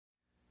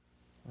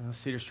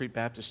Cedar Street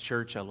Baptist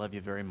Church, I love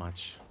you very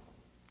much.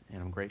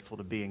 And I'm grateful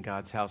to be in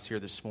God's house here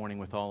this morning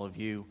with all of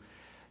you.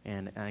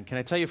 And can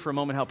I tell you for a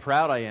moment how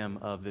proud I am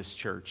of this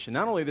church? And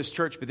not only this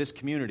church, but this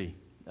community.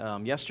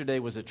 Yesterday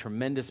was a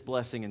tremendous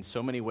blessing in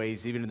so many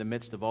ways, even in the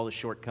midst of all the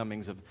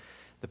shortcomings of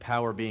the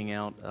power being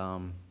out.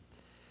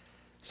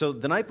 So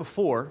the night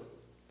before,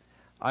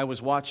 I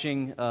was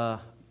watching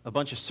a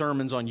bunch of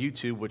sermons on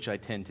YouTube, which I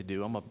tend to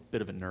do. I'm a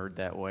bit of a nerd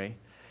that way.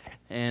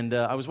 And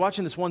I was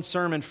watching this one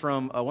sermon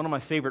from one of my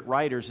favorite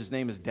writers. His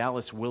name is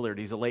Dallas Willard.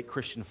 He's a late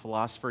Christian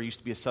philosopher. He used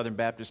to be a Southern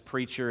Baptist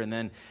preacher, and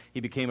then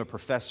he became a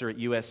professor at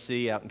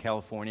USC out in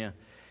California.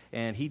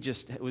 And he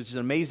was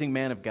an amazing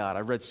man of God.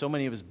 I've read so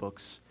many of his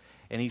books.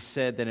 And he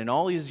said that in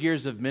all his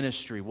years of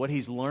ministry, what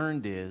he's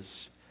learned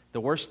is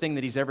the worst thing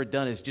that he's ever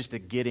done is just to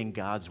get in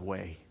God's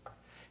way.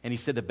 And he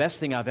said the best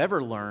thing I've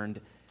ever learned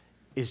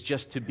is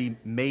just to be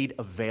made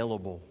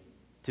available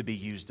to be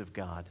used of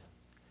God.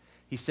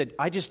 He said,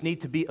 I just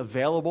need to be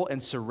available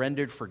and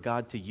surrendered for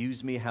God to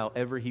use me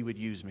however He would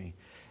use me.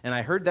 And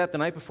I heard that the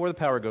night before the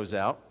power goes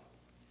out.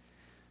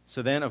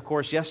 So then, of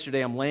course,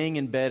 yesterday I'm laying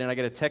in bed and I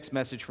get a text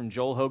message from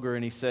Joel Hoger,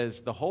 and he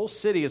says, the whole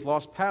city has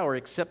lost power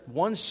except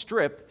one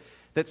strip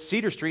that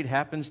Cedar Street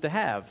happens to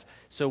have.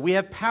 So we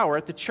have power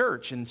at the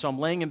church. And so I'm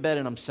laying in bed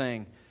and I'm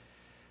saying,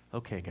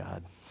 okay,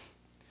 God,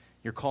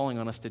 You're calling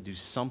on us to do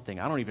something.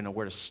 I don't even know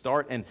where to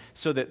start. And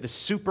so that the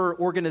super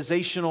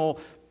organizational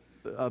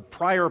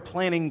prior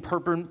planning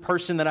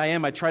person that I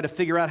am, I tried to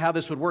figure out how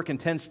this would work in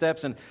 10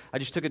 steps, and I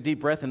just took a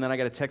deep breath, and then I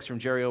got a text from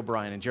Jerry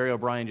O'Brien, and Jerry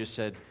O'Brien just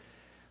said,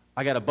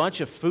 I got a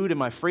bunch of food in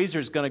my freezer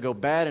is going to go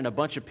bad and a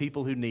bunch of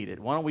people who need it.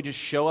 Why don't we just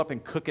show up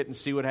and cook it and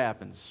see what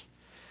happens?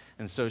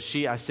 And so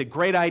I said,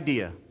 great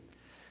idea.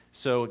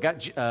 So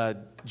got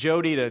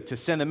Jody to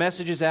send the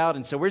messages out,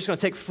 and so we're just going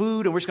to take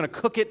food and we're just going to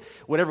cook it.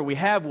 Whatever we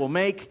have, we'll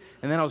make.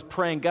 And then I was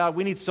praying, God,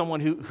 we need someone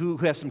who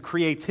has some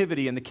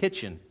creativity in the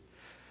kitchen.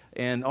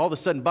 And all of a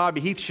sudden,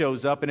 Bobby Heath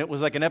shows up, and it was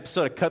like an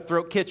episode of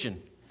Cutthroat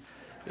Kitchen.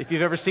 If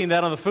you've ever seen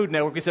that on the Food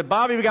Network, he said,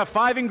 Bobby, we got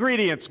 5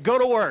 ingredients. Go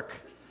to work.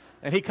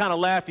 And he kind of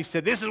laughed. He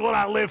said, this is what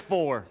I live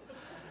for.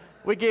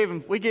 We gave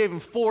him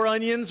 4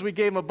 onions. We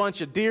gave him a bunch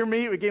of deer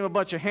meat. We gave him a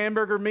bunch of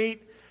hamburger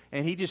meat.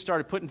 And he just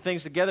started putting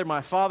things together.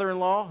 My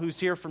father-in-law, who's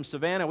here from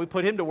Savannah, we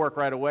put him to work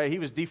right away. He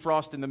was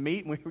defrosting the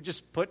meat, and we were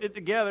just putting it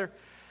together.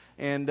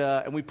 And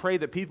we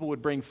prayed that people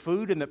would bring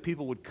food and that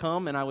people would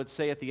come. And I would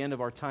say at the end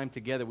of our time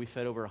together, we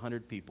fed over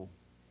 100 people.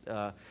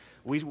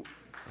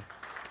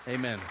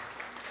 Amen.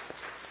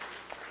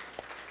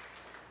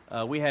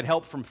 We had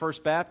help from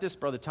First Baptist.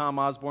 Brother Tom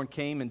Osborne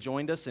came and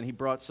joined us, and he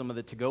brought some of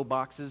the to-go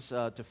boxes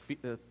to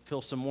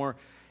fill some more.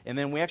 And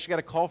then we actually got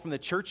a call from the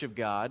Church of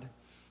God,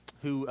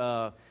 who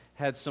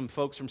had some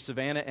folks from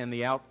Savannah and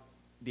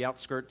the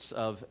outskirts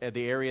of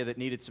the area that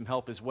needed some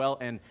help as well.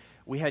 And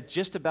we had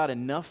just about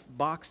enough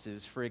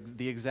boxes for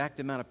the exact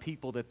amount of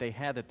people that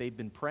they'd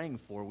been praying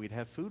for, we'd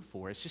have food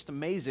for. It's just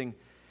amazing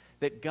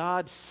that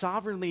God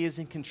sovereignly is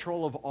in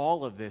control of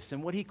all of this.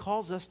 And what He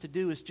calls us to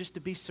do is just to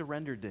be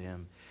surrendered to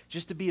Him,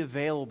 just to be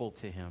available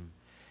to Him.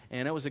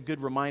 And it was a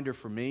good reminder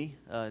for me.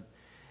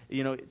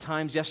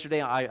 Times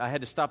yesterday I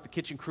had to stop the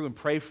kitchen crew and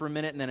pray for a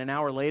minute, and then an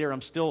hour later I'm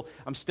still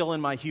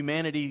in my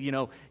humanity,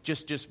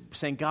 just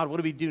saying, God, what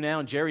do we do now?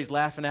 And Jerry's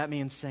laughing at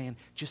me and saying,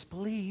 just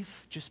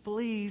believe.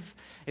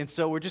 And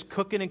so we're just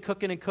cooking,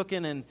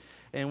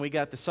 and we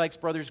got the Sykes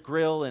Brothers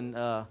Grill, and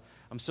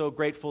I'm so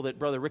grateful that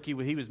Brother Ricky,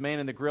 he was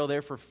manning the grill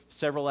there for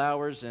several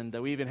hours, and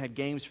we even had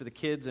games for the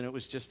kids, and it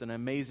was just an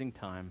amazing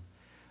time.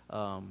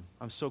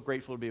 I'm so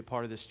grateful to be a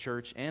part of this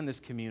church and this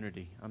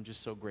community. I'm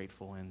just so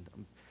grateful, and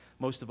I'm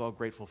most of all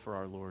grateful for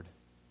our Lord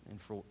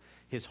and for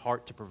His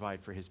heart to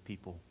provide for His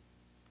people.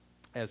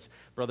 As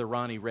Brother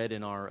Ronnie read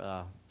in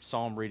our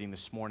psalm reading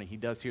this morning, he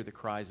does hear the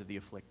cries of the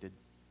afflicted.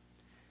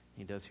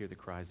 He does hear the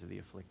cries of the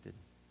afflicted.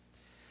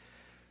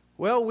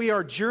 Well, we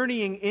are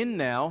journeying in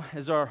now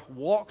as our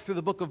walk through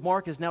the book of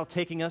Mark is now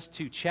taking us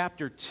to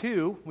chapter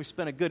 2. We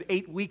spent a good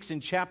 8 weeks in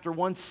chapter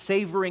 1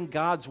 savoring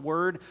God's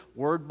word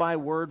by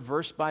word,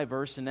 verse by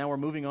verse, and now we're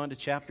moving on to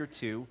chapter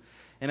 2.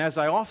 And as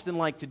I often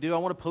like to do, I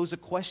want to pose a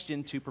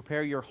question to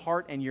prepare your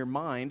heart and your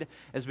mind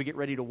as we get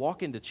ready to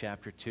walk into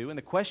chapter 2. And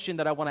the question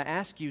that I want to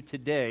ask you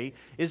today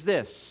is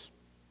this: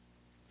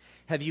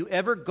 have you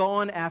ever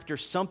gone after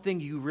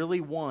something you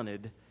really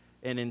wanted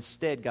and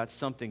instead got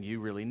something you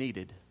really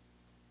needed?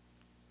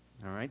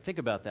 All right, think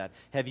about that.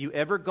 Have you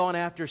ever gone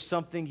after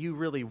something you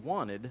really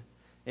wanted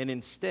and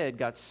instead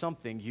got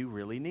something you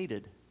really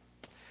needed?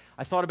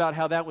 I thought about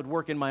how that would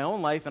work in my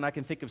own life, and I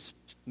can think of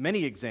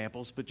many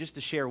examples, but just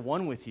to share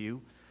one with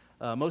you,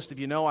 most of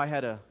you know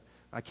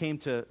I came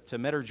to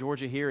Metter,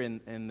 Georgia here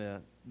in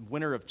the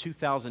winter of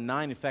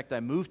 2009. In fact,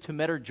 I moved to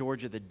Metter,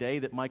 Georgia the day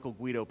that Michael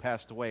Guido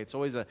passed away. It's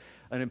always an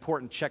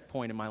important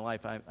checkpoint in my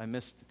life. I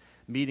missed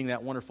meeting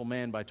that wonderful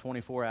man by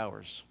 24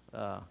 hours.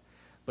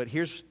 But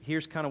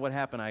here's kind of what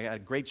happened. I had a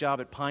great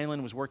job at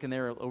Pineland, was working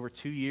there over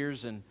 2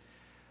 years, and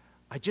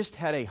I just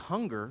had a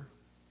hunger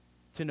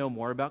to know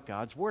more about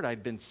God's Word.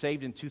 I'd been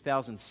saved in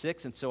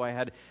 2006, and so I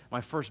had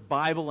my first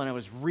Bible, and I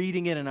was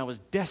reading it, and I was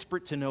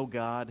desperate to know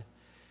God.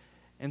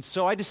 And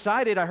so I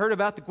decided, I heard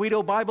about the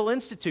Guido Bible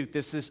Institute,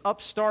 this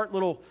upstart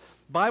little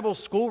Bible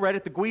school right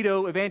at the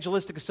Guido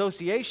Evangelistic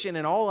Association,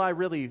 and all I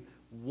really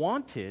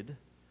wanted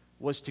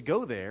was to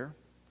go there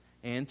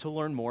and to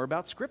learn more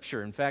about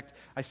Scripture. In fact,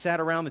 I sat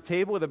around the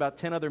table with about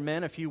 10 other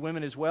men, a few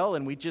women as well,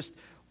 and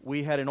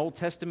we had an Old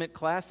Testament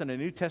class and a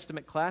New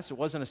Testament class. It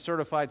wasn't a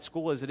certified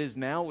school as it is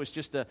now. It was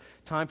just a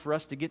time for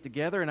us to get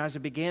together. And as I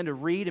began to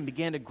read and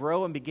began to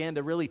grow and began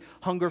to really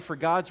hunger for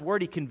God's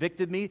Word, He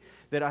convicted me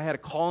that I had a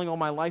calling on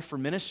my life for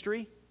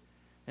ministry.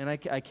 And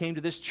I came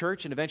to this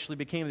church and eventually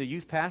became the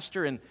youth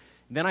pastor. And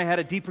then I had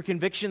a deeper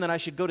conviction that I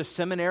should go to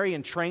seminary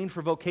and train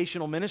for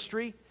vocational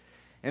ministry.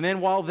 And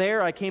then while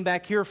there, I came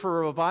back here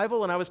for a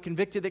revival, and I was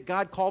convicted that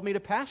God called me to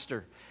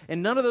pastor.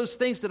 And none of those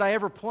things that I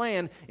ever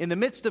planned, in the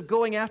midst of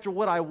going after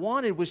what I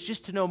wanted was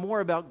just to know more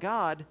about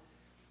God,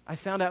 I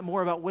found out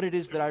more about what it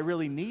is that I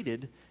really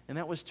needed, and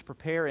that was to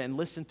prepare and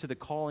listen to the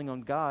calling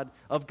of God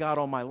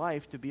on my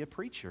life to be a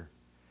preacher.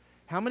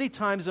 How many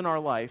times in our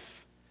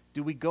life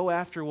do we go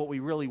after what we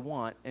really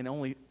want, and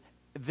only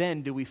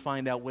then do we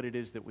find out what it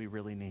is that we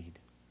really need?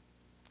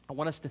 I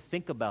want us to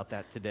think about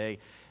that today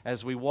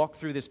as we walk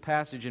through this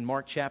passage in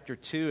Mark chapter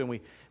 2, and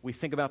we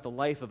think about the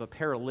life of a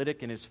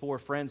paralytic and his 4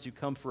 friends who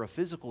come for a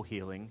physical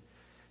healing.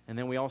 And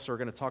then we also are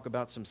going to talk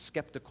about some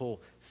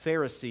skeptical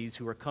Pharisees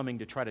who are coming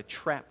to try to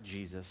trap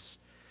Jesus.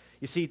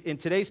 You see, in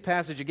today's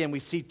passage, again, we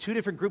see 2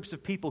 different groups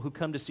of people who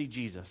come to see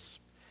Jesus.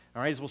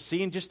 All right, as we'll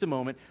see in just a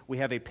moment, we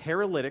have a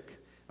paralytic,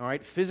 all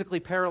right,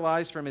 physically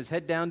paralyzed from his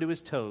head down to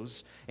his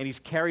toes, and he's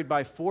carried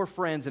by 4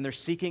 friends, and they're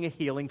seeking a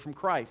healing from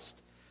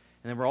Christ.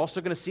 And then we're also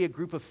going to see a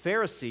group of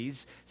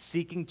Pharisees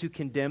seeking to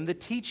condemn the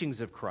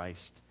teachings of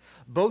Christ.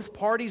 Both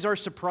parties are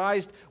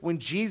surprised when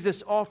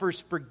Jesus offers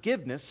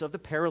forgiveness of the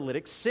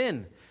paralytic's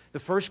sin. The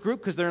first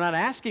group because they're not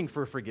asking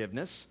for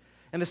forgiveness,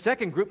 and the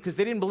second group because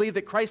they didn't believe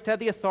that Christ had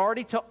the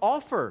authority to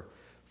offer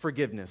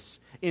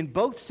forgiveness. In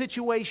both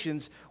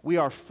situations, we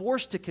are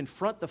forced to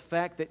confront the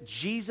fact that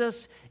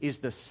Jesus is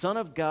the Son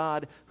of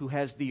God who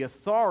has the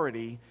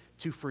authority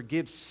to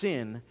forgive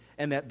sin,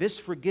 and that this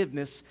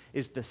forgiveness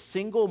is the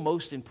single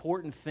most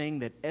important thing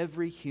that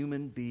every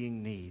human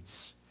being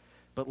needs.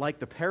 But like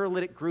the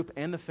paralytic group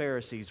and the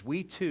Pharisees,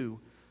 we too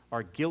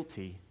are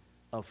guilty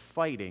of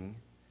fighting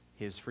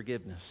His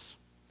forgiveness.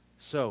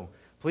 So,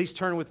 please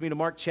turn with me to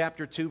Mark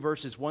chapter 2,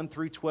 verses 1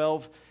 through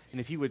 12. And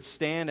if you would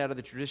stand out of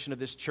the tradition of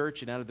this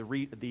church and out of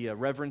the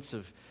reverence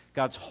of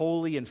God's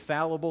holy,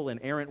 infallible, and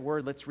inerrant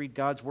Word, let's read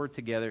God's Word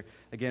together.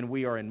 Again,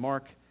 we are in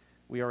Mark,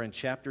 we are in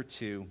chapter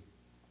 2.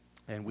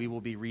 And we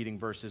will be reading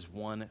verses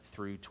 1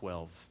 through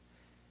 12.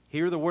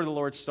 Hear the word of the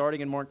Lord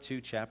starting in Mark 2,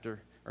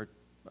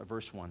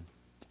 verse 1.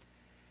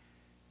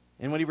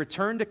 And when he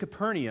returned to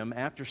Capernaum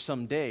after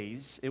some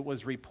days, it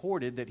was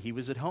reported that he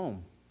was at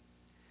home.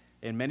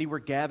 And many were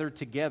gathered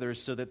together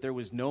so that there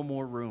was no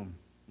more room,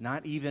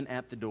 not even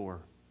at the door.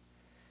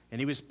 And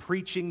he was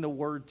preaching the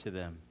word to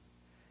them.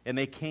 And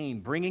they came,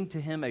 bringing to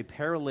him a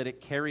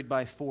paralytic carried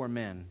by 4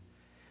 men.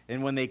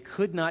 And when they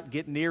could not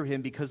get near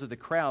him because of the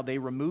crowd, they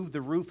removed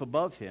the roof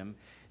above him.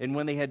 And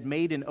when they had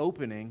made an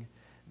opening,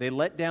 they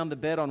let down the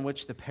bed on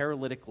which the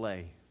paralytic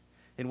lay.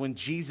 And when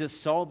Jesus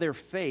saw their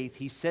faith,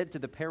 he said to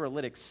the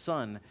paralytic,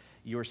 "Son,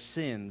 your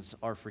sins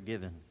are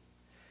forgiven."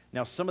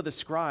 Now some of the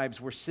scribes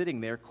were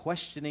sitting there,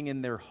 questioning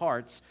in their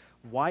hearts,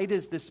 "Why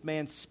does this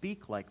man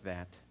speak like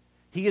that?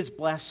 He is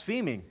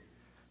blaspheming.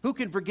 Who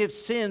can forgive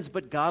sins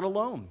but God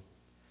alone?"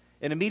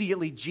 And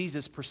immediately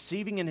Jesus,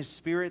 perceiving in his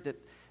spirit that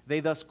they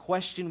thus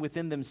questioned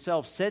within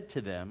themselves, said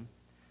to them,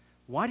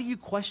 "Why do you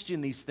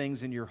question these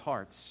things in your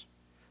hearts?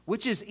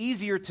 Which is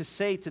easier to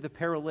say to the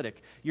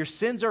paralytic, 'Your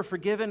sins are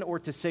forgiven,' or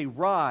to say,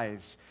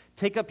 'Rise,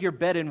 take up your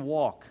bed and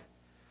walk'?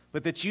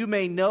 But that you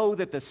may know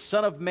that the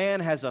Son of Man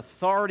has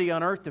authority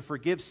on earth to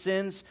forgive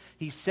sins,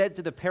 he said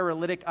to the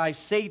paralytic, 'I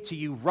say to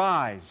you,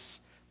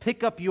 rise,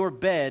 pick up your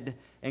bed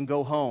and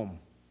go home.'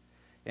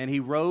 And he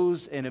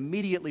rose and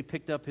immediately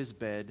picked up his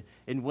bed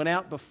and went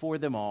out before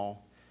them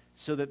all,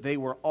 so that they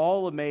were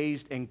all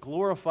amazed and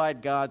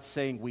glorified God,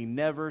 saying, 'We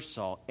never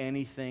saw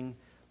anything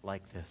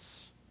like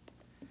this.'"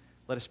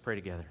 Let us pray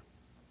together.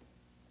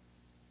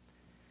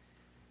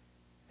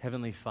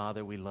 Heavenly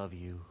Father, we love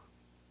you.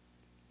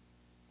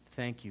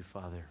 Thank you,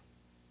 Father.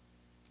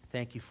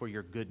 Thank you for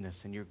your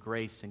goodness and your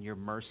grace and your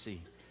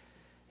mercy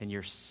and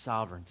your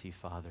sovereignty,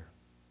 Father.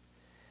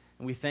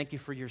 And we thank you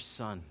for your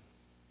Son.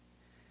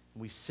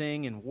 We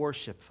sing and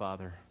worship,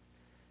 Father,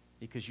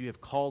 because you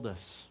have called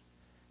us.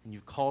 And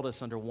you've called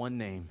us under one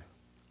name,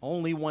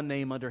 only one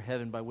name under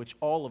heaven by which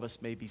all of us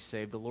may be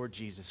saved, the Lord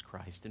Jesus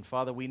Christ. And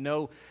Father, we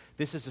know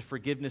this is a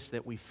forgiveness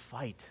that we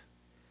fight,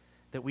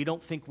 that we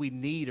don't think we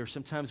need, or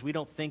sometimes we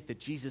don't think that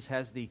Jesus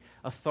has the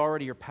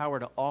authority or power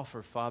to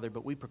offer, Father,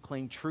 but we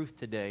proclaim truth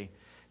today,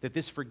 that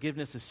this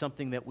forgiveness is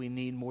something that we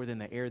need more than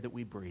the air that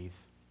we breathe.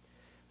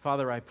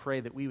 Father, I pray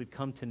that we would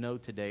come to know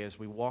today as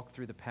we walk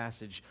through the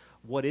passage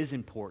what is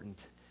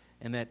important,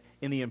 and that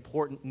in the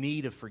important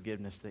need of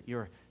forgiveness, that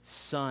your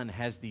Son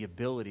has the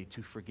ability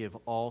to forgive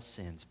all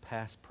sins,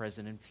 past,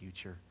 present, and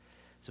future.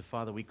 So,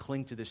 Father, we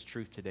cling to this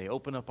truth today.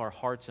 Open up our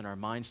hearts and our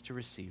minds to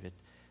receive it.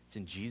 It's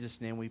in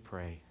Jesus' name we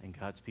pray. And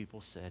God's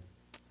people said,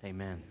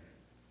 amen.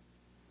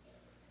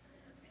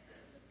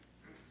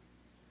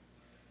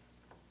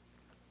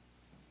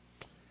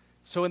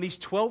 So in these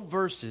 12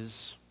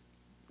 verses,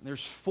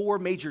 there's 4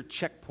 major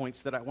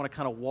checkpoints that I want to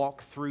kind of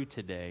walk through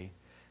today.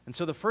 And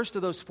so the first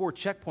of those 4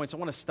 checkpoints, I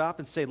want to stop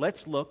and say,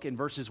 let's look in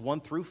verses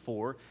 1 through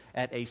 4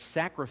 at a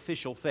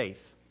sacrificial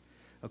faith.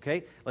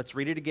 Okay, let's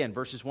read it again,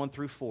 verses 1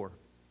 through 4.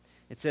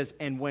 It says,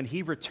 "And when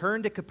he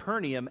returned to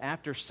Capernaum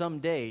after some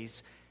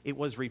days, it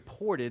was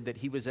reported that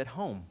he was at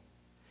home.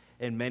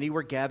 And many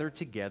were gathered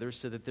together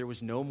so that there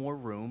was no more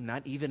room,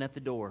 not even at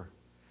the door.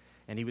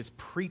 And he was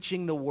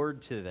preaching the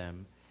word to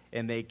them.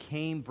 And they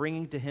came,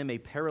 bringing to him a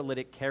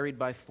paralytic carried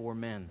by 4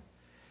 men.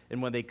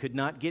 And when they could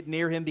not get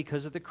near him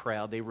because of the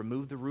crowd, they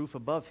removed the roof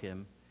above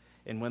him.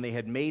 And when they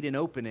had made an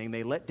opening,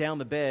 they let down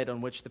the bed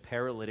on which the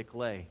paralytic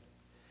lay."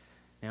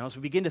 Now, as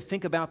we begin to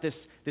think about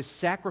this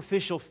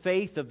sacrificial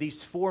faith of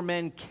these 4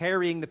 men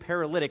carrying the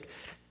paralytic,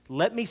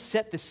 let me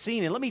set the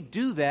scene, and let me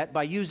do that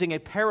by using a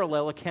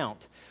parallel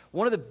account.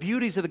 One of the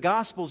beauties of the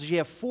Gospels is you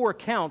have 4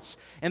 accounts,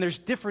 and there's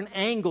different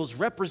angles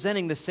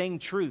representing the same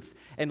truth.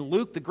 And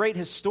Luke, the great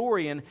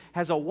historian,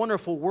 has a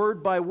wonderful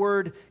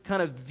word-by-word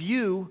kind of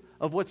view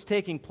of what's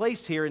taking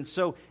place here. And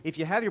so if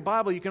you have your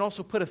Bible, you can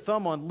also put a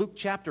thumb on Luke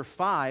chapter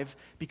 5,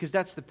 because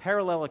that's the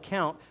parallel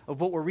account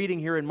of what we're reading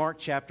here in Mark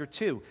chapter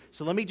 2.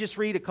 So let me just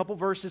read a couple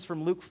verses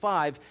from Luke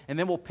 5, and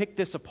then we'll pick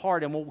this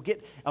apart, and we'll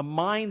get a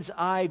mind's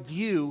eye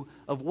view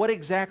of what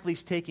exactly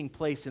is taking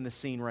place in the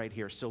scene right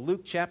here. So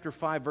Luke chapter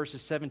 5,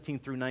 verses 17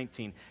 through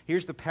 19.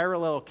 Here's the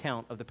parallel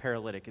account of the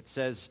paralytic. It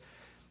says,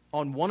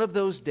 "On one of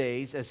those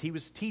days, as he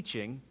was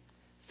teaching,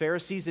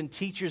 Pharisees and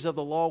teachers of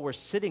the law were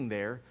sitting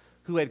there,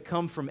 who had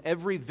come from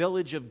every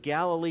village of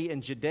Galilee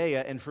and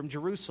Judea and from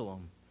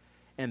Jerusalem.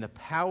 And the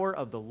power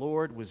of the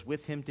Lord was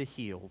with him to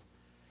heal.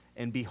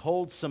 And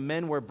behold, some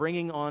men were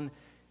bringing on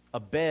a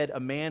bed a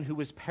man who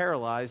was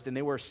paralyzed, and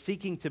they were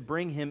seeking to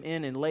bring him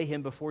in and lay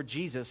him before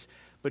Jesus.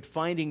 But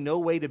finding no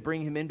way to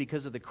bring him in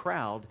because of the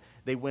crowd,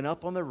 they went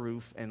up on the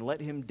roof and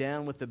let him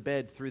down with the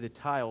bed through the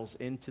tiles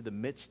into the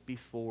midst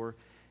before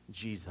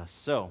Jesus."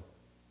 So,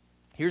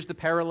 here's the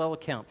parallel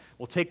account.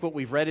 We'll take what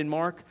we've read in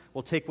Mark,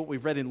 we'll take what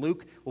we've read in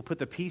Luke, we'll put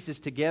the pieces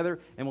together,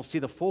 and we'll see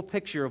the full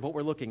picture of what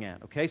we're looking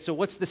at. Okay, so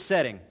what's the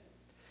setting?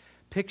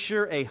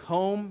 Picture a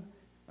home,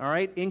 all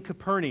right, in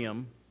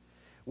Capernaum,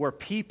 where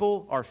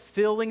people are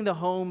filling the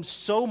home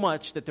so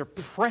much that they're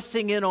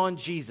pressing in on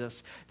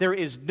Jesus. There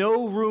is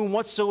no room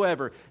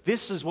whatsoever.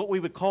 This is what we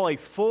would call a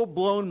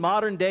full-blown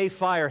modern-day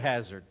fire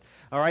hazard.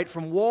 All right,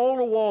 from wall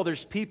to wall,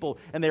 there's people,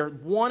 and they're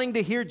wanting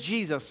to hear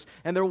Jesus,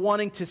 and they're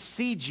wanting to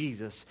see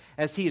Jesus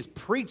as he is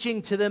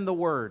preaching to them the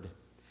word.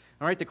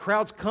 All right, the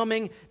crowd's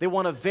coming. They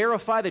want to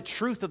verify the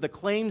truth of the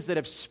claims that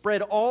have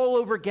spread all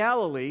over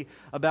Galilee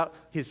about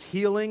his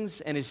healings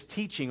and his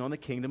teaching on the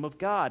kingdom of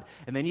God.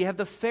 And then you have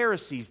the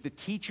Pharisees, the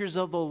teachers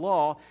of the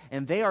law,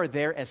 and they are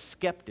there as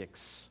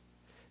skeptics.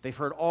 They've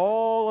heard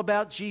all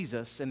about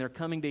Jesus, and they're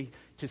coming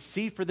to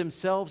see for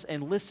themselves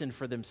and listen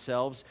for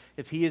themselves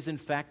if he is in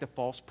fact a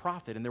false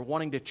prophet, and they're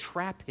wanting to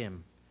trap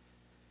him.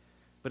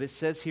 But it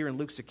says here in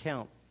Luke's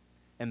account,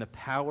 "And the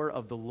power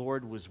of the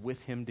Lord was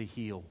with him to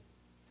heal."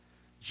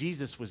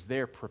 Jesus was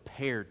there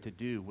prepared to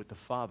do what the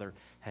Father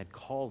had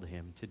called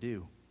him to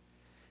do.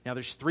 Now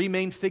there's 3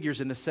 main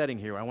figures in the setting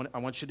here. I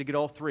want you to get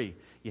all 3.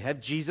 You have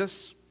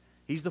Jesus.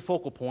 He's the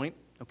focal point.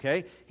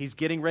 Okay, he's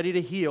getting ready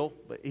to heal,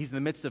 but he's in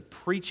the midst of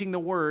preaching the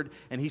word,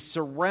 and he's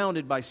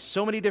surrounded by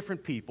so many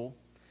different people.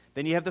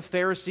 Then you have the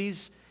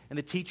Pharisees and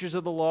the teachers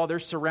of the law. They're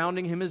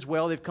surrounding him as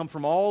well. They've come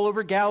from all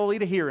over Galilee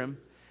to hear him.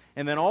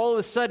 And then all of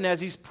a sudden, as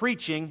he's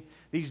preaching,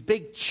 these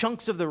big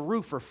chunks of the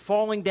roof are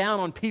falling down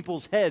on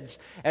people's heads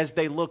as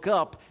they look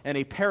up, and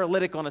a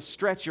paralytic on a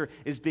stretcher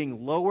is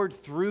being lowered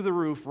through the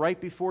roof right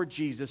before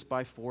Jesus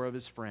by 4 of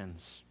his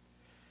friends.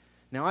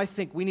 Now, I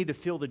think we need to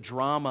feel the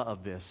drama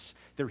of this.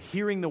 They're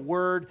hearing the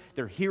word,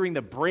 they're hearing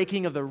the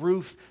breaking of the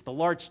roof, the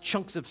large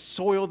chunks of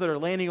soil that are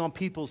landing on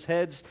people's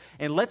heads.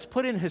 And let's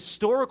put in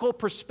historical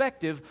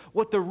perspective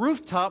what the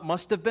rooftop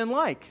must have been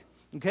like.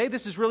 Okay,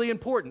 this is really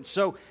important.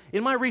 So,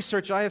 in my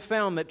research, I have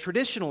found that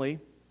traditionally,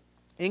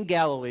 in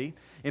Galilee,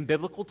 in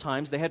biblical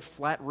times, they had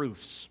flat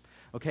roofs.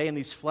 Okay, and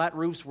these flat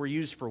roofs were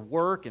used for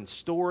work and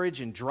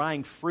storage and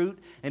drying fruit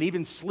and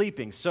even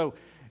sleeping. So,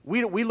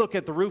 we look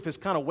at the roof as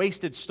kind of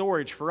wasted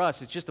storage for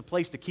us. It's just a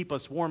place to keep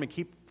us warm and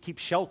keep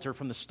shelter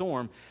from the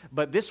storm.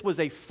 But this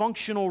was a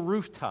functional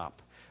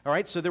rooftop. All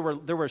right, so there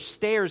were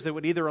stairs that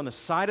would either on the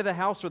side of the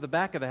house or the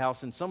back of the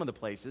house in some of the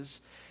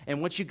places.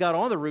 And once you got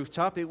on the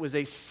rooftop, it was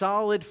a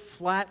solid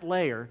flat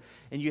layer.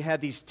 And you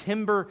had these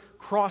timber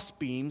cross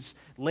beams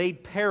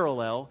laid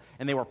parallel,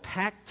 and they were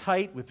packed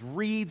tight with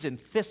reeds and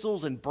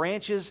thistles and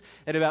branches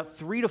at about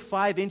 3 to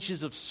 5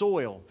 inches of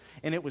soil.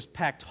 And it was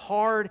packed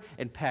hard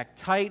and packed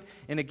tight.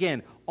 And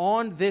again,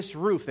 on this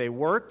roof, they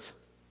worked,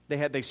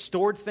 They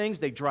stored things,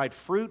 they dried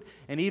fruit,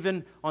 and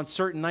even on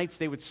certain nights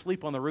they would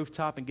sleep on the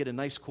rooftop and get a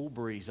nice cool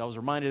breeze. I was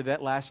reminded of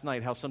that last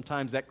night, how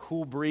sometimes that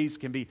cool breeze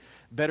can be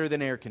better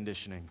than air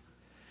conditioning.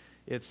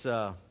 It's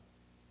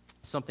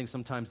something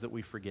sometimes that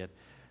we forget.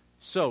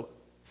 So,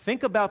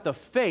 think about the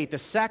faith, the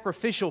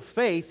sacrificial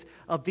faith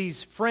of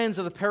these friends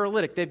of the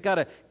paralytic. They've got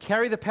to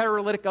carry the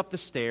paralytic up the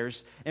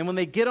stairs, and when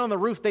they get on the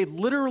roof, they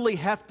literally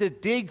have to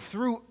dig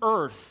through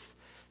earth,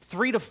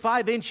 3 to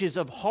 5 inches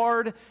of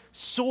hard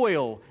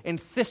soil and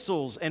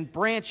thistles and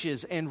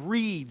branches and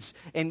reeds,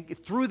 and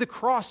through the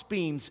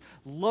crossbeams,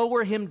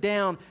 lower him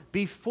down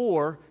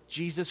before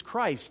Jesus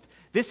Christ.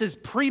 This is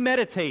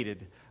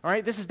premeditated. All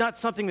right, this is not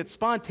something that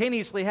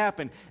spontaneously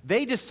happened.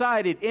 They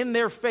decided in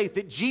their faith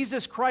that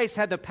Jesus Christ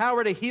had the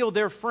power to heal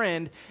their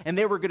friend, and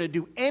they were going to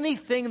do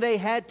anything they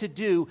had to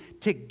do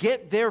to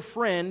get their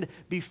friend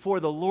before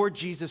the Lord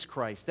Jesus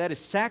Christ. That is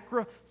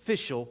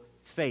sacrificial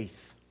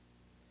faith.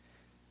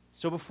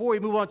 So before we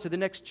move on to the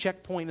next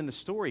checkpoint in the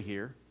story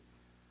here,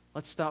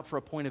 let's stop for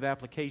a point of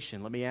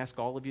application. Let me ask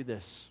all of you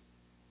this.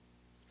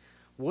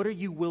 What are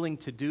you willing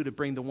to do to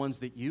bring the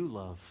ones that you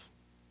love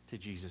to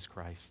Jesus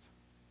Christ?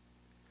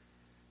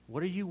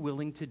 What are you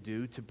willing to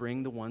do to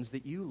bring the ones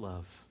that you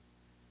love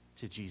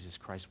to Jesus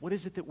Christ? What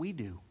is it that we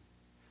do?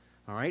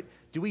 All right?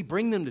 Do we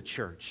bring them to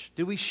church?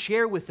 Do we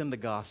share with them the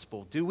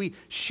gospel? Do we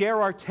share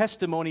our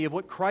testimony of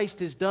what Christ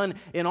has done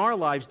in our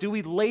lives? Do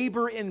we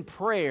labor in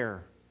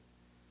prayer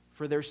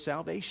for their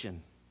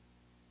salvation?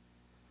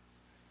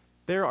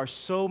 There are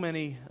so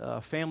many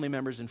family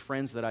members and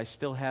friends that I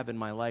still have in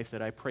my life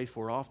that I pray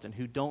for often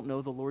who don't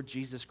know the Lord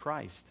Jesus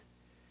Christ.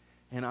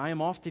 And I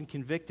am often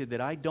convicted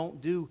that I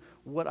don't do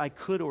what I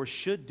could or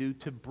should do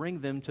to bring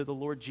them to the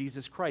Lord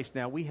Jesus Christ.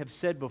 Now, we have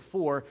said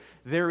before,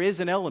 there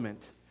is an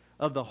element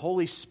of the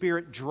Holy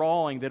Spirit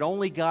drawing that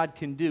only God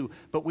can do,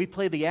 but we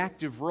play the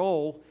active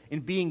role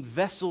in being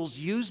vessels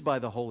used by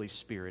the Holy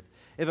Spirit.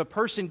 If a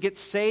person gets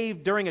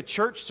saved during a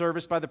church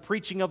service by the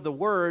preaching of the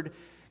Word,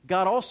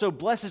 God also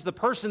blesses the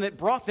person that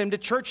brought them to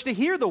church to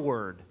hear the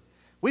Word.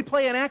 We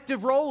play an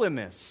active role in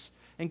this,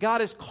 and God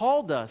has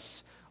called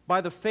us by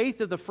the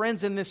faith of the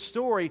friends in this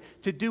story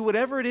to do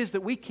whatever it is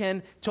that we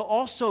can to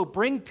also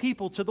bring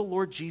people to the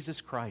Lord Jesus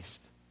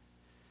Christ.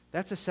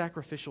 That's a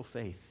sacrificial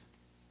faith.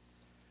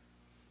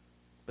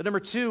 But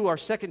number 2, our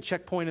second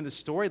checkpoint in the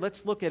story,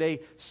 let's look at a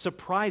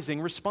surprising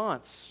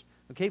response.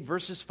 Okay,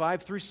 verses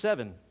 5 through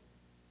 7.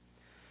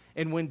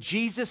 And when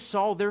Jesus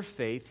saw their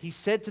faith, he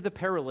said to the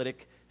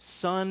paralytic,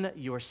 "Son,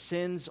 your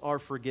sins are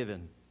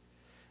forgiven."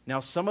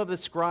 Now some of the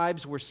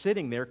scribes were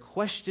sitting there,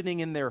 questioning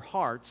in their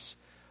hearts,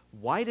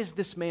 "Why does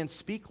this man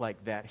speak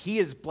like that? He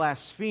is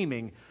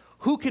blaspheming.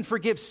 Who can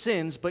forgive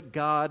sins but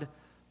God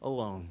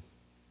alone?"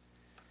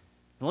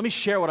 And let me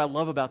share what I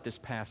love about this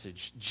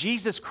passage.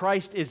 Jesus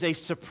Christ is a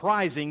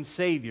surprising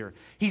Savior.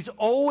 He's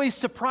always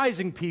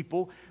surprising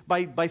people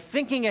by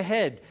thinking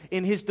ahead.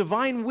 In His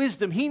divine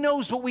wisdom, He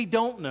knows what we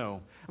don't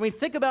know. I mean,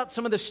 think about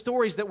some of the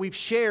stories that we've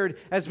shared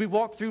as we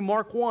walk through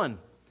Mark 1.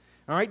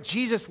 All right,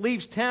 Jesus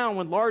leaves town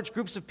when large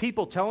groups of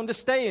people tell Him to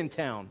stay in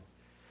town.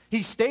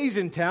 He stays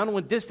in town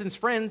when distant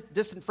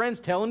friends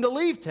tell Him to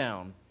leave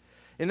town.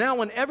 And now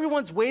when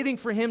everyone's waiting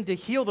for Him to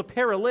heal the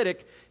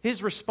paralytic,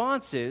 His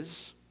response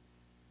is,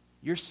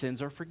 "Your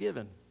sins are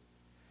forgiven."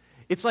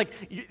 It's like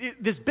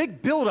this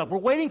big buildup. We're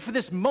waiting for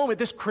this moment,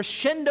 this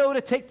crescendo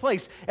to take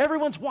place.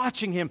 Everyone's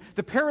watching Him.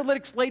 The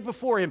paralytic's laid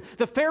before Him.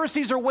 The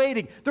Pharisees are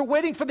waiting. They're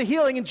waiting for the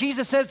healing. And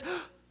Jesus says,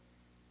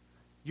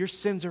 "Your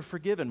sins are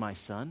forgiven, my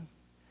son."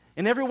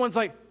 And everyone's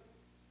like,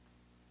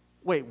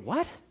 "Wait,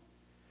 what?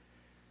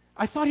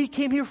 I thought He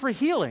came here for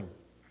healing."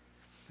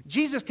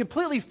 Jesus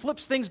completely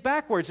flips things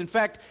backwards. In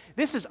fact,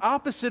 this is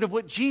opposite of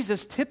what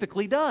Jesus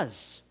typically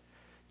does.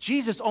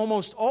 Jesus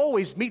almost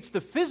always meets the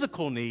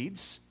physical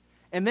needs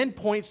and then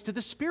points to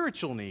the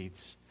spiritual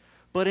needs.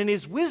 But in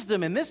His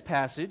wisdom in this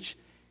passage,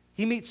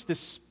 He meets the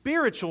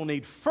spiritual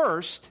need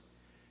first,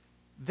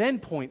 then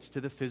points to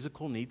the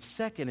physical need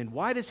second. And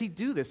why does He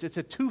do this? It's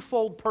a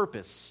twofold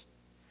purpose.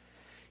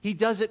 He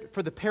does it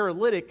for the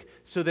paralytic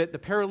so that the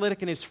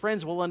paralytic and his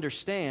friends will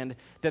understand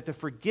that the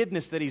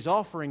forgiveness that He's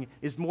offering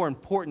is more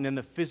important than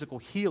the physical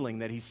healing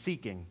that He's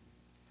seeking.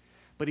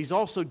 But He's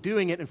also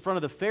doing it in front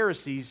of the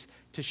Pharisees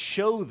to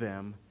show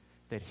them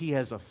that He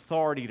has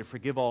authority to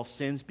forgive all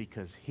sins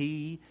because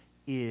He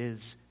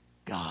is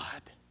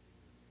God.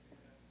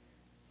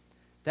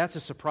 That's a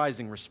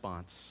surprising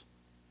response.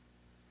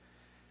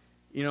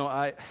 You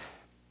know,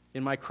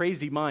 in my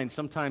crazy mind,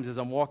 sometimes as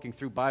I'm walking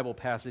through Bible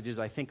passages,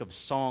 I think of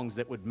songs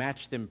that would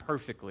match them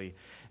perfectly.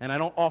 And I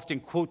don't often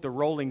quote the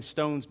Rolling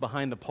Stones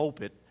behind the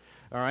pulpit,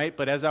 all right?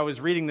 But as I was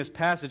reading this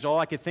passage, all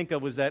I could think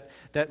of was that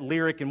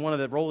lyric in one of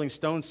the Rolling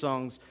Stones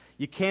songs,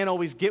 "You can't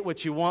always get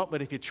what you want,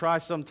 but if you try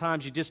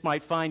sometimes, you just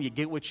might find you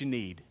get what you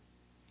need."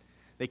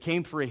 They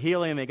came for a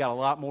healing, and they got a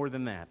lot more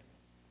than that.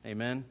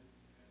 Amen?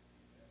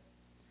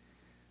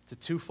 It's a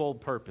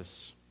twofold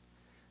purpose.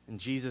 And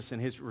Jesus, in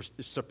His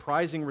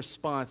surprising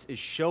response, is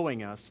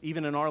showing us,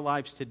 even in our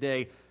lives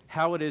today,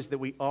 how it is that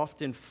we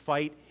often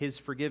fight His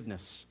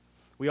forgiveness.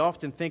 We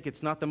often think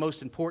it's not the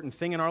most important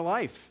thing in our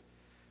life.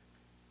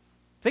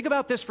 Think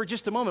about this for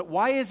just a moment.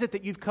 Why is it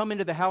that you've come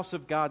into the house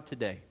of God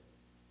today?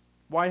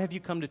 Why have you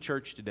come to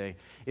church today?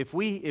 If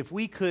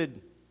we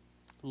could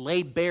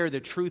lay bare the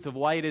truth of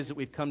why it is that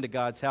we've come to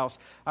God's house,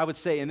 I would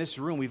say in this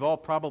room we've all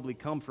probably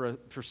come for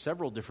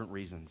several different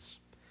reasons.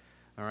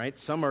 All right?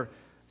 Some are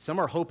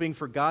hoping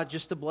for God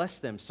just to bless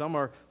them. Some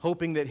are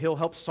hoping that He'll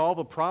help solve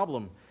a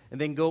problem and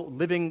then go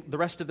living the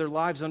rest of their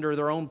lives under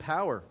their own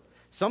power.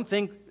 Some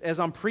think, as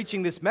I'm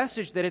preaching this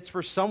message, that it's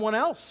for someone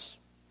else.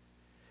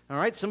 All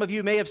right, some of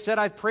you may have said,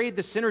 I've prayed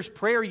the sinner's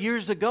prayer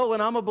years ago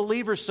and I'm a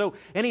believer, so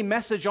any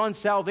message on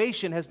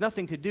salvation has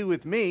nothing to do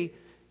with me.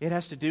 It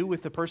has to do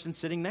with the person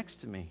sitting next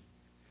to me.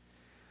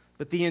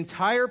 But the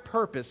entire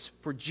purpose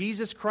for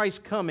Jesus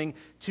Christ coming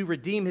to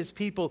redeem His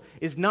people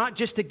is not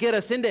just to get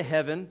us into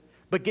heaven,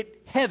 but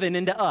get heaven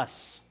into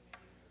us.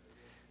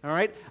 All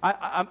right?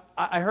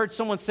 I heard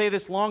someone say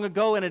this long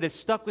ago, and it has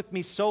stuck with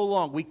me so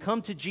long. We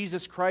come to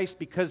Jesus Christ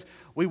because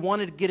we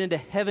wanted to get into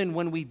heaven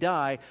when we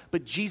die,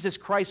 but Jesus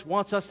Christ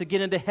wants us to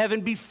get into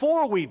heaven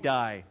before we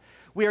die.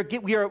 We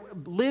are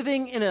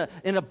living in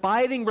an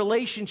abiding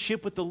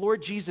relationship with the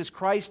Lord Jesus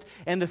Christ,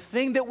 and the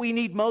thing that we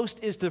need most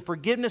is the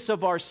forgiveness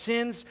of our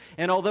sins.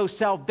 And although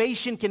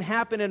salvation can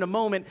happen in a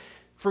moment,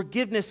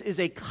 forgiveness is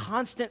a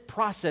constant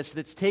process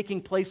that's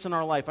taking place in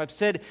our life. I've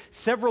said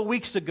several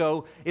weeks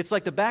ago, it's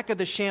like the back of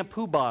the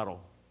shampoo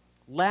bottle.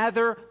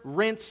 Lather,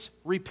 rinse,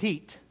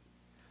 repeat.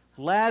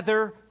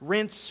 Lather,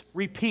 rinse,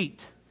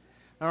 repeat.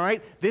 All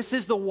right? This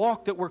is the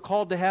walk that we're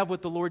called to have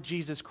with the Lord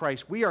Jesus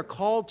Christ. We are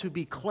called to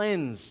be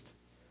cleansed.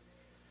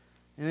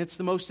 And it's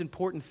the most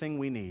important thing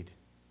we need.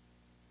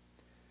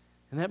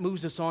 And that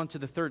moves us on to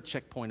the third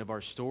checkpoint of our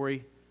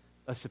story,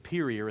 a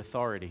superior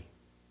authority.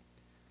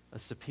 A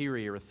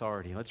superior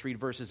authority. Let's read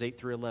verses 8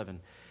 through 11.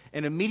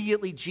 And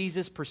immediately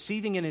Jesus,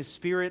 perceiving in His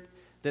spirit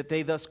that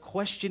they thus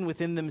questioned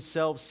within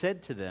themselves,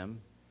 said to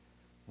them,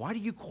 why do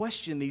you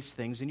question these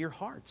things in your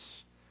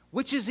hearts?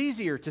 Which is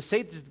easier, to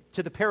say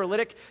to the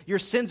paralytic, your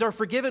sins are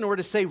forgiven, or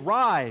to say,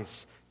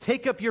 rise,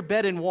 take up your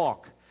bed and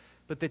walk?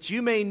 But that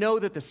you may know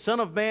that the Son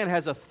of Man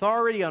has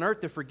authority on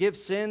earth to forgive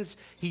sins,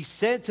 He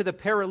said to the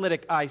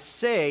paralytic, I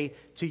say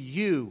to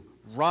you,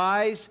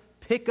 rise,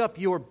 pick up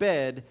your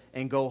bed,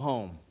 and go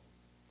home.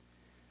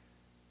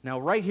 Now,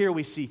 right here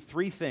we see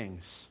three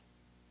things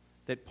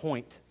that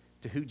point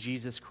to who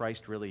Jesus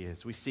Christ really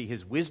is. We see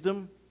His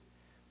wisdom,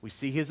 we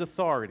see His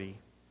authority,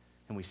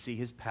 and we see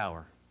His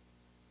power.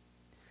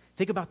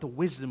 Think about the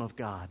wisdom of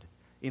God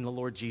in the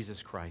Lord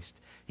Jesus Christ.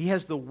 He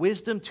has the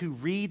wisdom to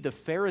read the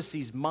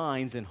Pharisees'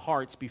 minds and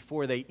hearts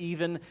before they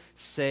even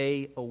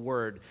say a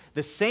word.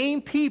 The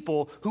same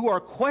people who are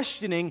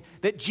questioning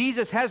that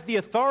Jesus has the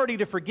authority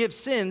to forgive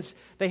sins,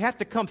 they have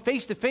to come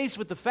face to face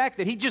with the fact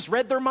that He just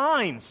read their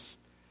minds.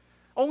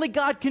 Only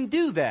God can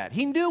do that.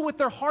 He knew what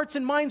their hearts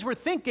and minds were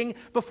thinking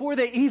before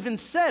they even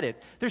said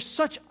it. There's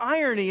such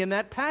irony in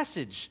that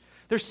passage.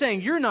 They're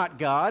saying, you're not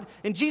God,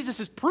 and Jesus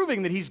is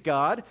proving that He's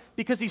God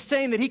because He's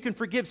saying that He can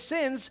forgive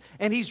sins,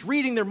 and He's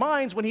reading their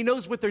minds when He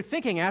knows what they're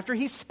thinking after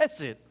He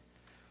says it.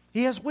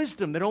 He has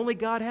wisdom that only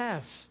God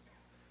has.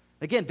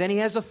 Again, then He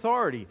has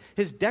authority.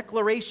 His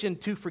declaration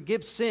to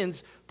forgive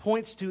sins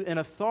points to an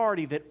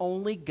authority that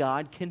only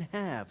God can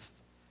have.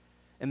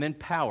 And then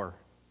power.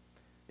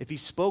 If He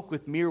spoke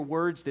with mere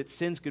words that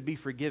sins could be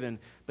forgiven,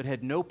 but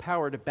had no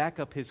power to back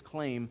up His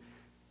claim,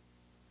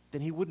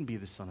 then He wouldn't be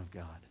the Son of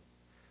God.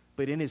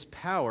 But in His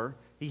power,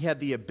 He had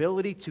the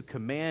ability to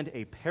command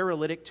a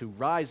paralytic to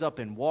rise up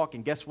and walk,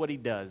 and guess what He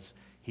does?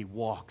 He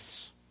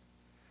walks.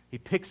 He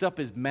picks up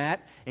his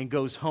mat and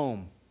goes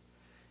home.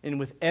 And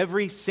with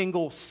every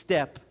single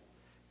step,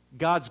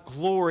 God's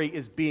glory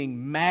is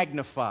being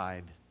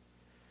magnified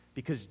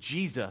because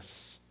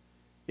Jesus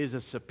is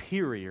a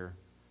superior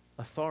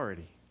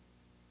authority.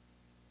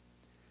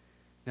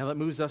 Now that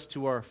moves us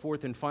to our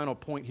fourth and final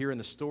point here in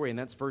the story, and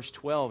that's verse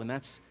 12, and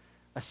that's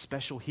a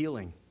special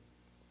healing.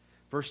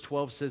 Verse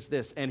 12 says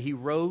this, and he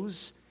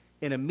rose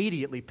and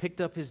immediately picked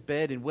up his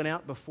bed and went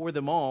out before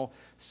them all,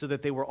 so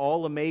that they were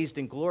all amazed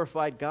and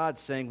glorified God,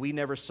 saying, we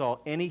never saw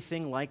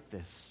anything like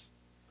this.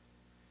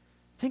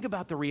 Think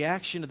about the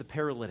reaction of the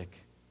paralytic.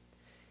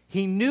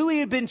 He knew he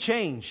had been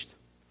changed.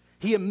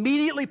 He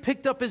immediately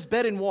picked up his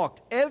bed and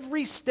walked.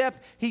 Every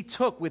step he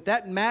took with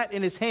that mat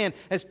in his hand,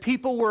 as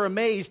people were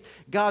amazed,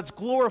 God's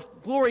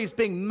glory is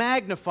being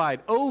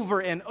magnified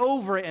over and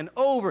over and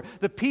over.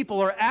 The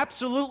people are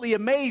absolutely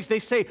amazed. They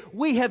say,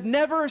 we have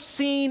never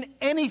seen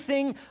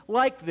anything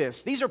like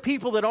this. These are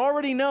people that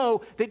already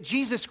know that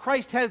Jesus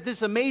Christ has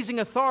this amazing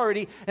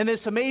authority and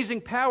this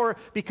amazing power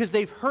because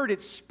they've heard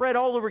it spread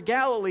all over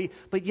Galilee,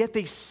 but yet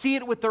they see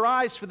it with their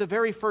eyes for the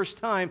very first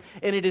time,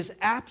 and it is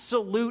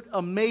absolute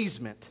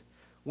amazement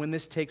when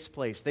this takes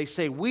place. They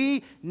say,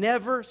 we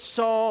never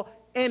saw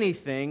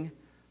anything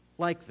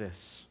like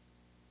this.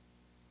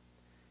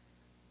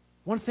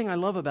 One thing I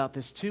love about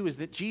this too is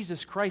that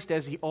Jesus Christ,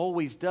 as he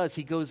always does,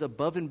 he goes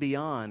above and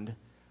beyond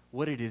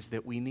what it is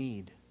that we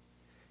need.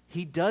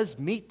 He does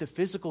meet the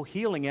physical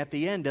healing at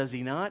the end, does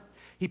he not?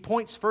 He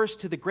points first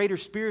to the greater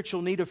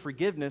spiritual need of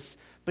forgiveness,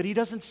 but he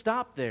doesn't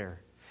stop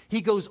there. He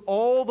goes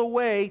all the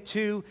way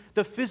to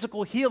the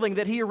physical healing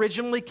that he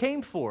originally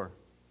came for.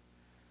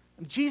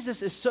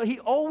 Jesus he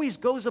always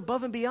goes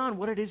above and beyond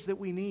what it is that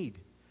we need.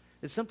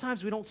 And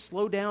sometimes we don't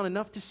slow down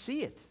enough to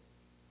see it.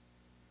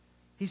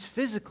 He's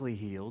physically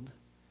healed,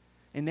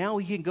 and now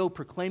he can go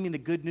proclaiming the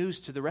good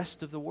news to the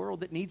rest of the world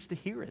that needs to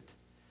hear it.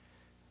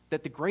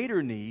 That the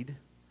greater need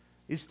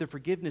is the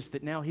forgiveness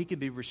that now he can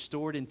be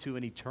restored into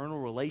an eternal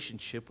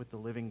relationship with the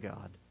living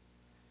God.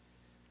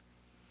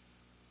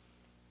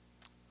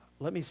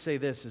 Let me say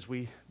this as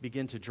we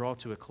begin to draw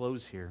to a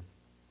close here.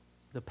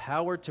 The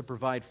power to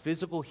provide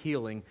physical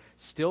healing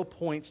still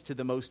points to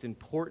the most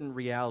important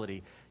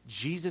reality: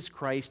 Jesus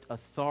Christ's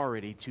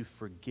authority to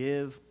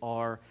forgive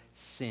our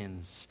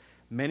sins.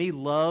 Many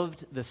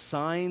loved the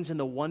signs and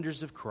the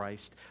wonders of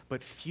Christ,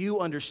 but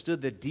few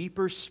understood the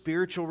deeper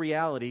spiritual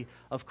reality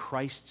of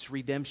Christ's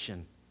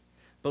redemption.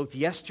 Both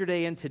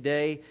yesterday and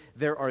today,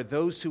 there are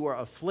those who are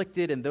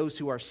afflicted and those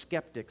who are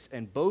skeptics,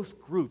 and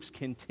both groups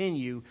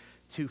continue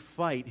to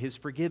fight his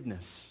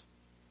forgiveness.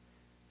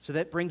 So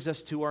that brings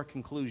us to our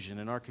conclusion,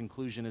 and our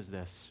conclusion is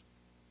this: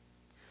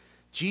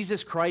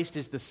 Jesus Christ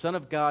is the Son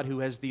of God who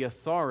has the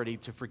authority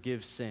to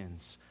forgive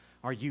sins.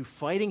 Are you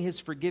fighting his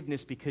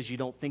forgiveness because you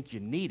don't think you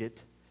need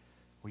it,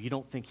 or you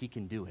don't think he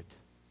can do it?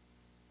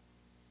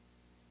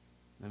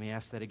 Let me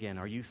ask that again.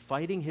 Are you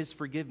fighting his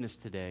forgiveness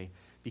today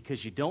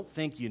because you don't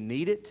think you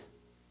need it,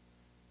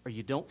 or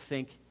you don't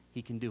think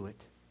he can do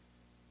it?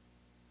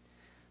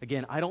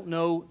 Again, I don't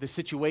know the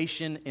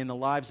situation in the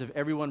lives of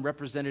everyone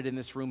represented in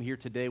this room here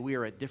today. We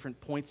are at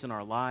different points in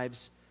our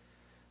lives.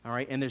 All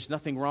right, and there's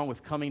nothing wrong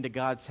with coming to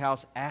God's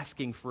house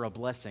asking for a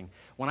blessing.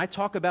 When I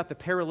talk about the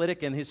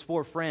paralytic and his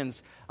 4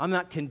 friends, I'm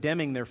not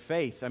condemning their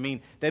faith. I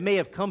mean, they may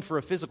have come for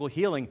a physical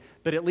healing,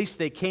 but at least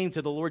they came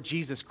to the Lord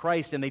Jesus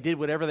Christ and they did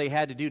whatever they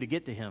had to do to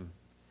get to him.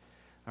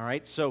 All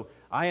right, so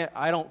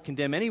I don't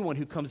condemn anyone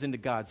who comes into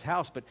God's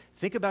house, but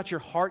think about your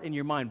heart and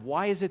your mind.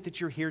 Why is it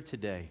that you're here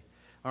today?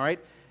 All right,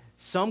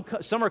 some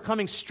are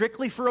coming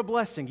strictly for a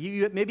blessing.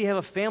 You maybe have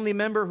a family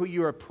member who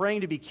you are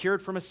praying to be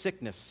cured from a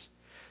sickness.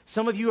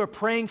 Some of you are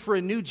praying for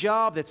a new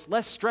job that's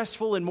less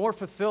stressful and more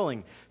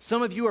fulfilling.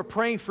 Some of you are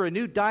praying for a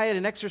new diet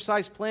and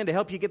exercise plan to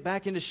help you get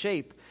back into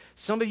shape.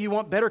 Some of you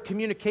want better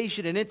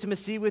communication and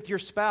intimacy with your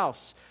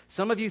spouse.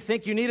 Some of you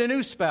think you need a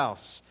new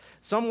spouse.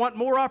 Some want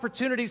more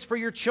opportunities for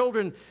your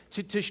children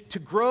to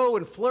grow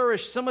and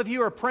flourish. Some of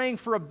you are praying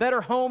for a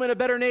better home and a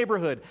better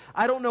neighborhood.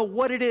 I don't know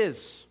what it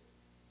is.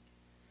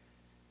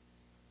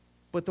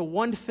 But the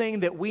one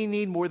thing that we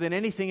need more than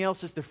anything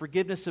else is the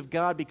forgiveness of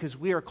God, because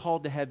we are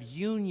called to have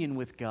union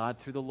with God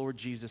through the Lord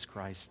Jesus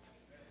Christ.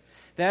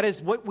 That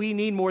is what we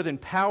need more than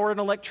power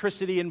and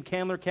electricity in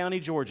Candler County,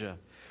 Georgia.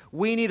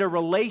 We need a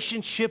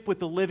relationship with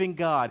the living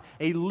God,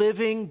 a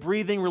living,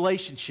 breathing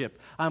relationship.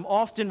 I'm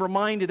often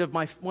reminded of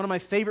one of my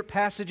favorite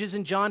passages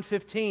in John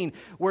 15,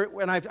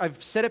 and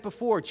I've said it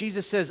before.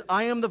 Jesus says,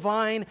 I am the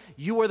vine,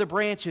 you are the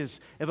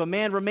branches. If a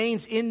man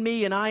remains in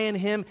me and I in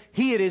him,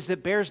 he it is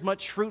that bears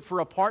much fruit,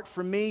 for apart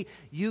from me,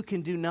 you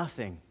can do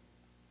nothing.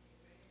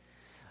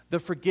 The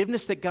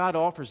forgiveness that God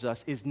offers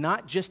us is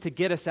not just to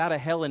get us out of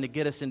hell and to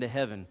get us into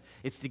heaven.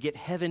 It's to get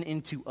heaven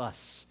into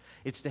us.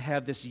 It's to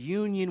have this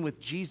union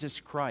with Jesus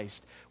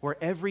Christ, where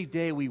every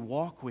day we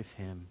walk with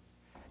him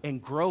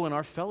and grow in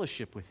our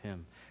fellowship with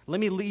him.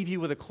 Let me leave you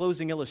with a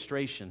closing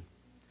illustration.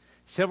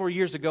 Several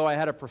years ago, I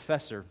had a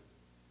professor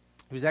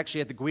who was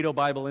actually at the Guido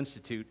Bible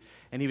Institute,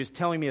 and he was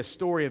telling me a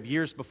story of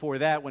years before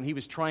that when he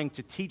was trying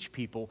to teach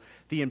people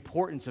the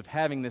importance of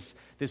having this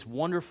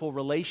wonderful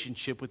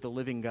relationship with the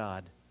living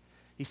God.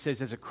 He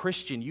says, as a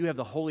Christian, you have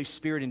the Holy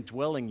Spirit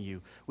indwelling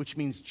you, which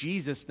means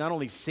Jesus not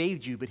only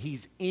saved you, but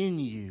he's in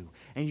you,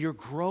 and you're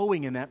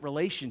growing in that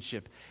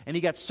relationship. And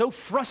he got so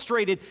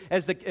frustrated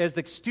as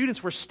the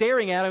students were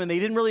staring at him and they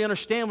didn't really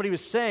understand what he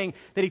was saying,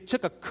 that he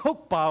took a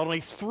Coke bottle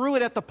and he threw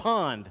it at the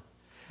pond.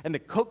 And the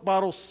Coke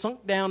bottle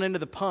sunk down into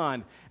the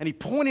pond, and he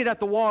pointed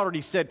at the water and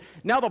he said,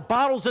 now the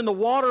bottle's in the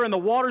water and the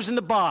water's in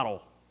the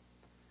bottle.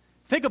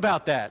 Think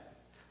about that.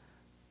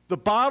 The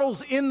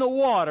bottle's in the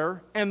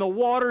water, and the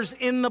water's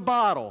in the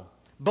bottle.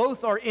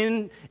 Both are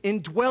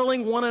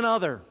indwelling one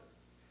another.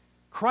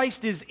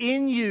 Christ is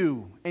in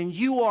you, and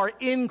you are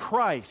in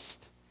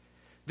Christ.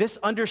 This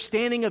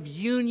understanding of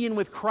union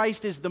with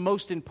Christ is the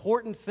most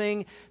important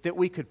thing that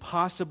we could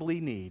possibly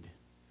need.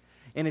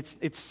 And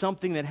it's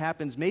something that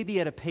happens maybe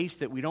at a pace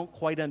that we don't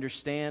quite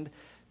understand,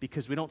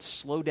 because we don't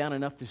slow down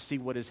enough to see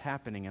what is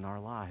happening in our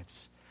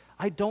lives.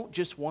 I don't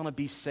just want to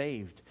be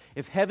saved.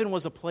 If heaven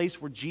was a place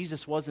where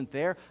Jesus wasn't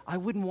there, I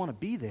wouldn't want to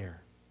be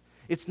there.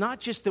 It's not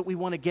just that we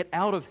want to get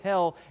out of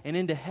hell and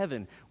into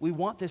heaven. We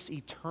want this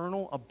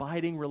eternal,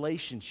 abiding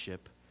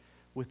relationship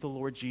with the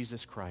Lord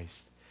Jesus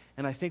Christ.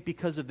 And I think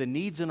because of the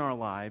needs in our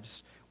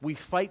lives, we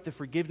fight the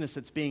forgiveness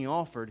that's being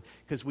offered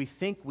because we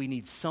think we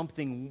need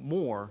something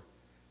more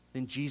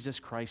than Jesus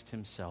Christ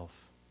himself.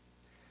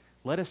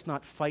 Let us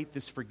not fight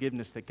this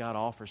forgiveness that God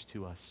offers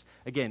to us.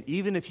 Again,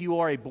 even if you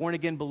are a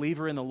born-again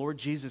believer in the Lord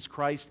Jesus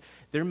Christ,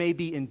 there may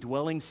be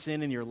indwelling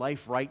sin in your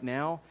life right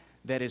now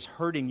that is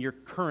hurting your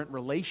current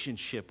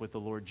relationship with the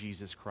Lord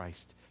Jesus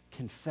Christ.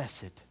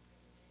 confess it.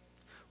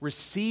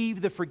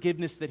 Receive the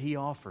forgiveness that he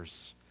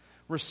offers.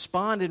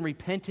 Respond in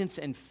repentance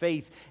and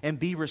faith and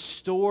be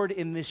restored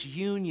in this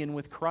union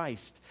with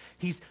Christ.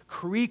 He's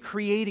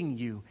recreating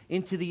you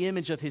into the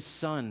image of his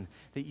Son,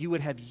 that you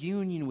would have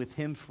union with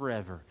him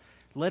forever.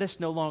 Let us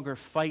no longer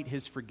fight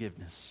his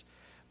forgiveness,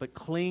 but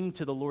cling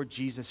to the Lord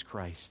Jesus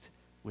Christ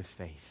with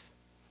faith.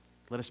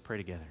 Let us pray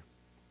together.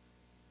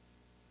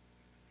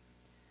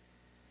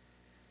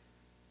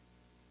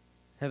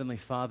 Heavenly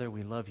Father,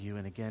 we love you,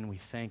 and again, we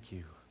thank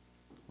you.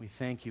 We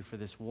thank you for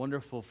this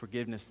wonderful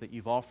forgiveness that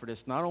you've offered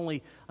us, not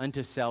only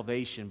unto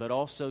salvation, but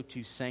also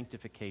to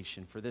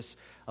sanctification, for this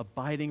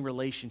abiding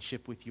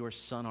relationship with your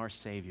Son, our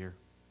Savior.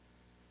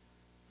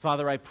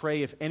 Father, I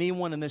pray if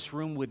anyone in this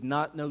room would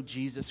not know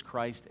Jesus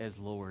Christ as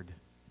Lord,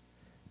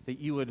 that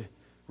you would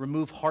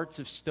remove hearts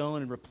of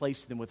stone and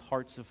replace them with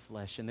hearts of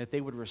flesh, and that they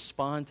would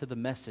respond to the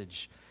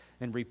message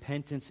in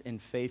repentance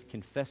and faith,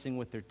 confessing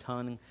with their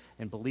tongue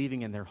and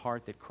believing in their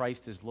heart that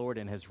Christ is Lord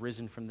and has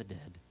risen from the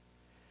dead.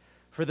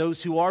 For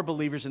those who are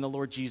believers in the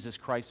Lord Jesus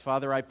Christ,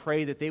 Father, I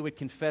pray that they would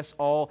confess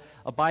all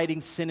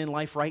abiding sin in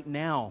life right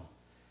now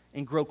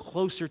and grow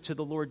closer to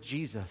the Lord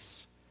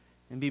Jesus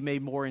and be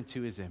made more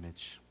into his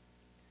image.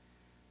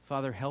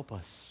 Father, help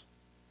us.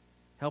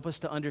 Help us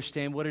to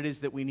understand what it is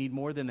that we need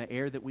more than the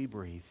air that we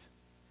breathe.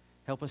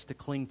 Help us to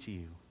cling to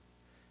you.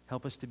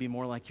 Help us to be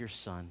more like your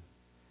Son.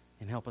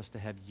 And help us to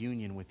have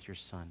union with your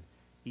Son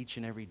each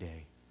and every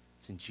day.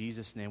 It's in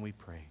Jesus' name we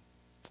pray.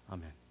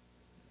 Amen.